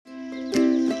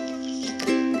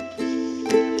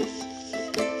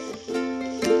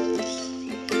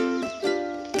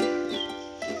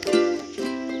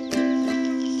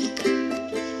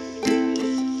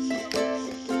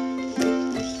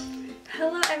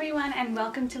everyone and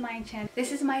welcome to my channel.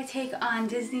 This is my take on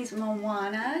Disney's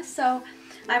Moana. So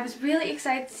I was really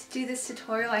excited to do this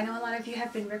tutorial. I know a lot of you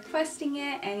have been requesting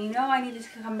it and you know I needed to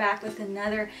come back with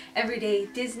another everyday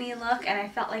Disney look, and I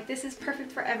felt like this is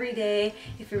perfect for everyday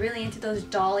if you're really into those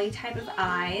dolly type of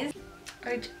eyes.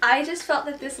 I just felt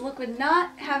that this look would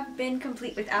not have been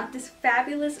complete without this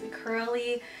fabulous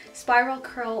curly spiral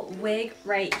curl wig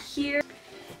right here.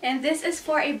 And this is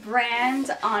for a brand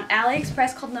on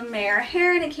AliExpress called Nemer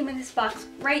hair, and it came in this box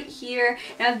right here.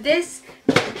 Now this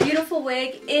beautiful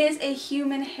wig is a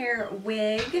human hair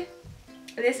wig.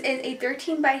 This is a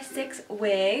 13x6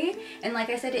 wig, and like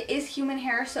I said, it is human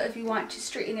hair, so if you want to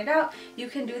straighten it out, you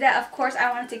can do that. Of course, I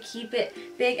wanted to keep it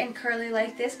big and curly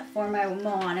like this for my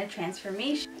Moana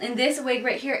transformation. And this wig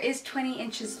right here is 20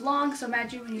 inches long, so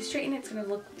imagine when you straighten it, it's going to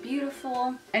look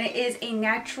beautiful. And it is a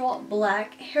natural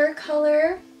black hair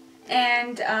color.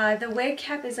 And the wig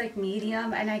cap is like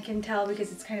medium, and I can tell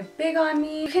because it's kind of big on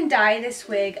me. You can dye this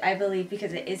wig, I believe,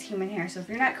 because it is human hair. So if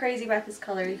you're not crazy about this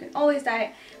color, you can always dye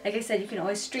it. Like I said, you can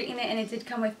always straighten it, and it did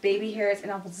come with baby hairs,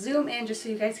 and I'll zoom in just so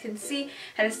you guys can see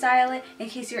how to style it in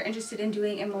case you're interested in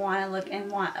doing a Moana look and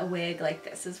want a wig like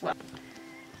this as well.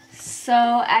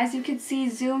 So as you can see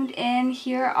zoomed in,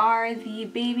 here are the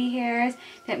baby hairs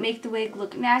that make the wig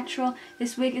look natural.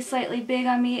 This wig is slightly big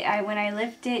on me. When I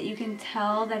lift it, you can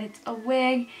tell that it's a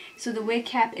wig. So the wig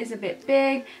cap is a bit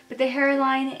big, but the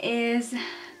hairline is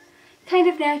kind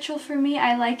of natural for me.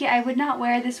 I like it. I would not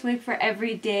wear this wig for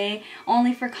every day,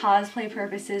 only for cosplay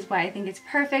purposes, why I think it's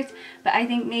perfect, but I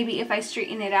think maybe if I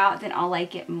straighten it out, then I'll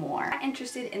like it more. If you're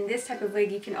interested in this type of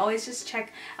wig, you can always just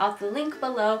check out the link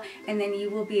below, and then you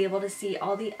will be able to see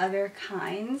all the other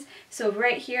kinds. So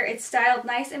right here, it's styled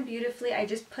nice and beautifully. I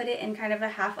just put it in kind of a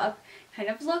half up kind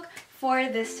of look for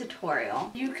this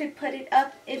tutorial. You could put it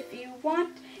up if you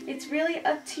want. It's really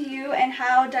up to you and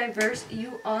how diverse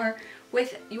you are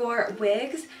with your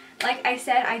wigs. Like I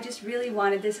said, I just really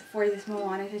wanted this for this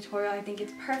Moana tutorial. I think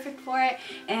it's perfect for it,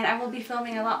 and I will be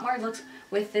filming a lot more looks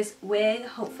with this wig,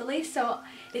 hopefully. So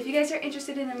if you guys are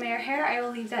interested in the Nemer hair, I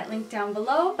will leave that link down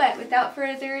below. But without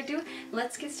further ado,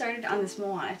 let's get started on this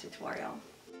Moana tutorial.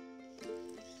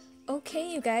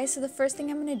 Okay, you guys, so the first thing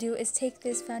I'm going to do is take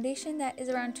this foundation that is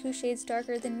around 2 shades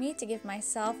darker than me to give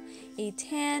myself a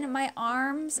tan. My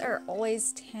arms are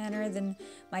always tanner than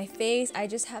my face. I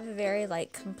just have a very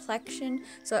light complexion,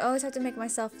 so I always have to make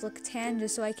myself look tan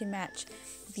just so I can match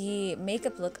the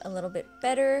makeup look a little bit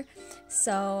better.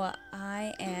 So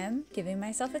I am giving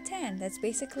myself a tan. That's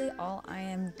basically all I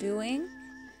am doing.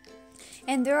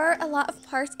 And there are a lot of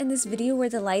parts in this video where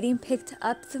the lighting picked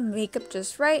up the makeup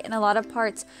just right, and a lot of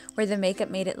parts where the makeup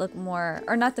made it look more,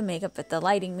 or not the makeup, but the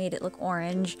lighting made it look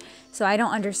orange. So I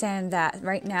don't understand that.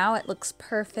 Right now it looks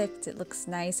perfect, it looks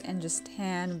nice and just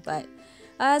tan, but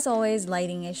as always,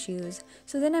 lighting issues.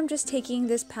 So then I'm just taking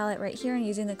this palette right here and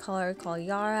using the color called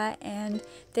Yara, and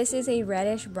this is a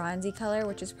reddish bronzy color,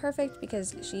 which is perfect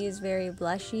because she is very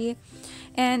blushy.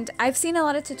 And I've seen a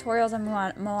lot of tutorials on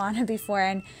Moana before,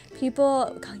 and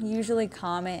people usually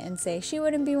comment and say she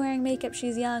wouldn't be wearing makeup,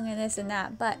 she's young and this and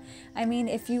that. But I mean,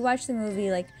 if you watch the movie,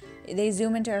 like they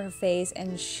zoom into her face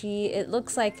and it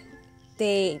looks like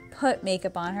they put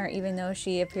makeup on her even though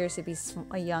she appears to be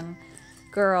a young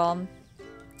girl.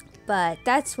 But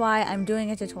that's why I'm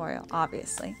doing a tutorial,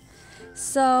 obviously.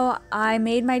 So I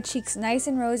made my cheeks nice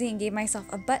and rosy and gave myself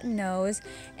a button nose,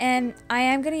 and I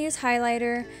am going to use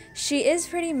highlighter. She is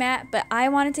pretty matte, but I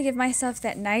wanted to give myself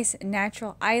that nice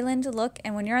natural island look,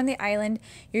 and when you're on the island,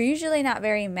 you're usually not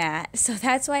very matte, so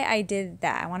that's why I did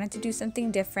that. I wanted to do something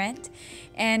different,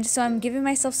 and so I'm giving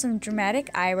myself some dramatic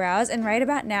eyebrows, and right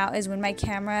about now is when my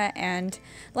camera and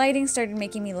lighting started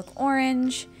making me look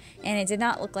orange. And it did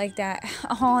not look like that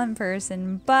all in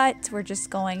person, but we're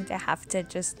just going to have to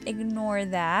just ignore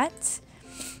that.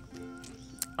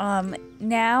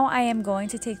 Now I am going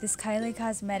to take this Kylie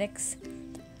Cosmetics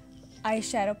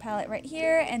eyeshadow palette right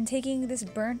here and taking this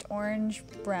burnt orange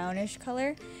brownish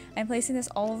color. I'm placing this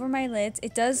all over my lids.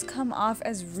 It does come off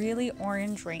as really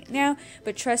orange right now,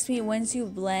 but trust me, once you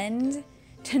blend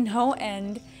to no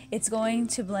end, it's going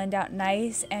to blend out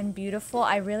nice and beautiful.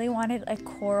 I really wanted a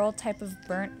coral type of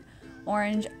burnt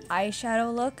orange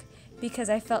eyeshadow look because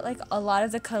I felt like a lot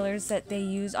of the colors that they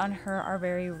use on her are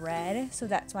very red, so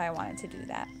that's why I wanted to do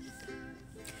that.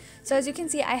 So as you can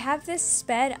see, I have this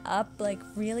sped up like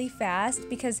really fast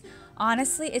because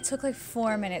honestly it took like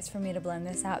 4 minutes for me to blend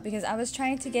this out because I was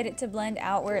trying to get it to blend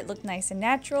out where it looked nice and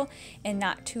natural and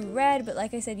not too red, but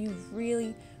like I said, you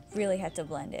really had to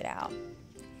blend it out.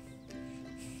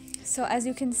 So as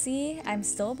you can see, I'm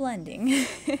still blending.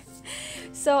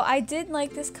 So I did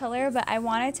like this color, but I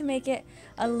wanted to make it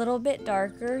a little bit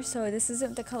darker. So this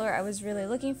isn't the color I was really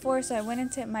looking for. So I went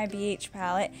into my BH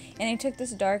palette and I took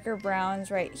this darker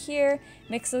browns right here,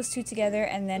 mixed those two together,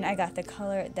 and then I got the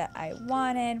color that I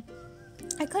wanted.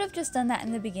 I could have just done that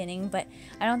in the beginning, but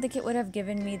I don't think it would have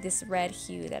given me this red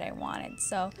hue that I wanted.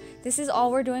 So this is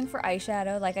all we're doing for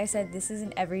eyeshadow. Like I said, this is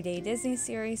an everyday Disney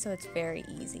series, so it's very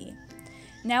easy.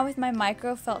 Now with my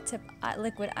micro felt tip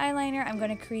liquid eyeliner, I'm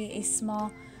going to create a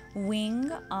small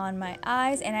wing on my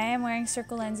eyes, and I am wearing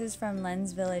circle lenses from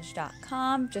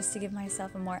lensvillage.com just to give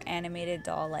myself a more animated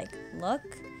doll-like look.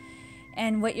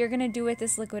 And what you're going to do with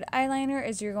this liquid eyeliner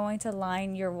is you're going to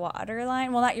line your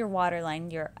waterline, well, not your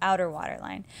waterline, your outer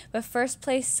waterline. But first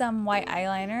place some white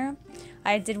eyeliner.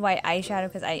 I did white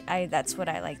eyeshadow because that's what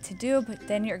I like to do, but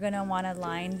then you're going to want to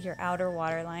line your outer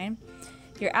waterline,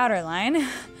 your outer line,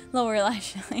 lower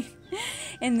lash line.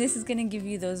 And this is going to give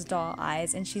you those doll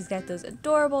eyes, and she's got those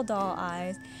adorable doll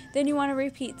eyes. Then you want to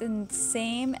repeat the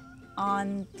same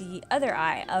on the other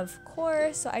eye, of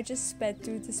course. So I just sped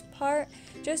through this part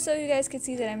just so you guys could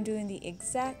see that I'm doing the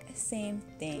exact same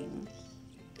thing.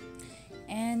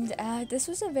 And this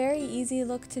was a very easy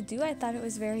look to do. I thought it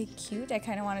was very cute. I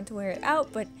kind of wanted to wear it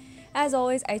out, but as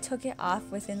always, I took it off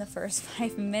within the first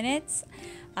 5 minutes.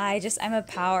 I'm a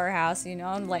powerhouse, you know.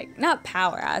 I'm like, not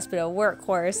powerhouse, but a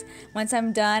workhorse. Once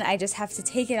I'm done, I just have to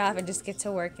take it off and just get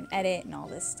to work and edit and all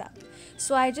this stuff.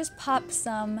 So I just popped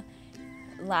some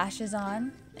lashes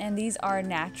on, and these are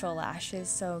natural lashes,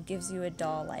 so it gives you a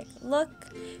doll-like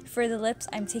look. For the lips,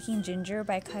 I'm taking Ginger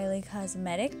by Kylie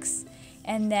Cosmetics,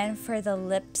 and then for the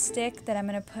lipstick that I'm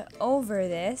going to put over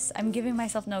this, I'm giving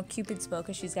myself no Cupid's bow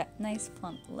because she's got nice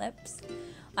plump lips.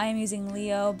 I am using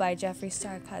Leo by Jeffree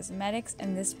Star Cosmetics,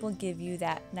 and this will give you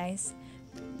that nice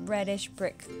reddish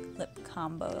brick lip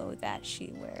combo that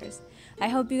she wears. I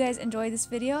hope you guys enjoyed this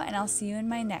video, and I'll see you in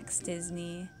my next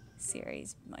Disney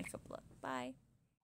series makeup look. Bye.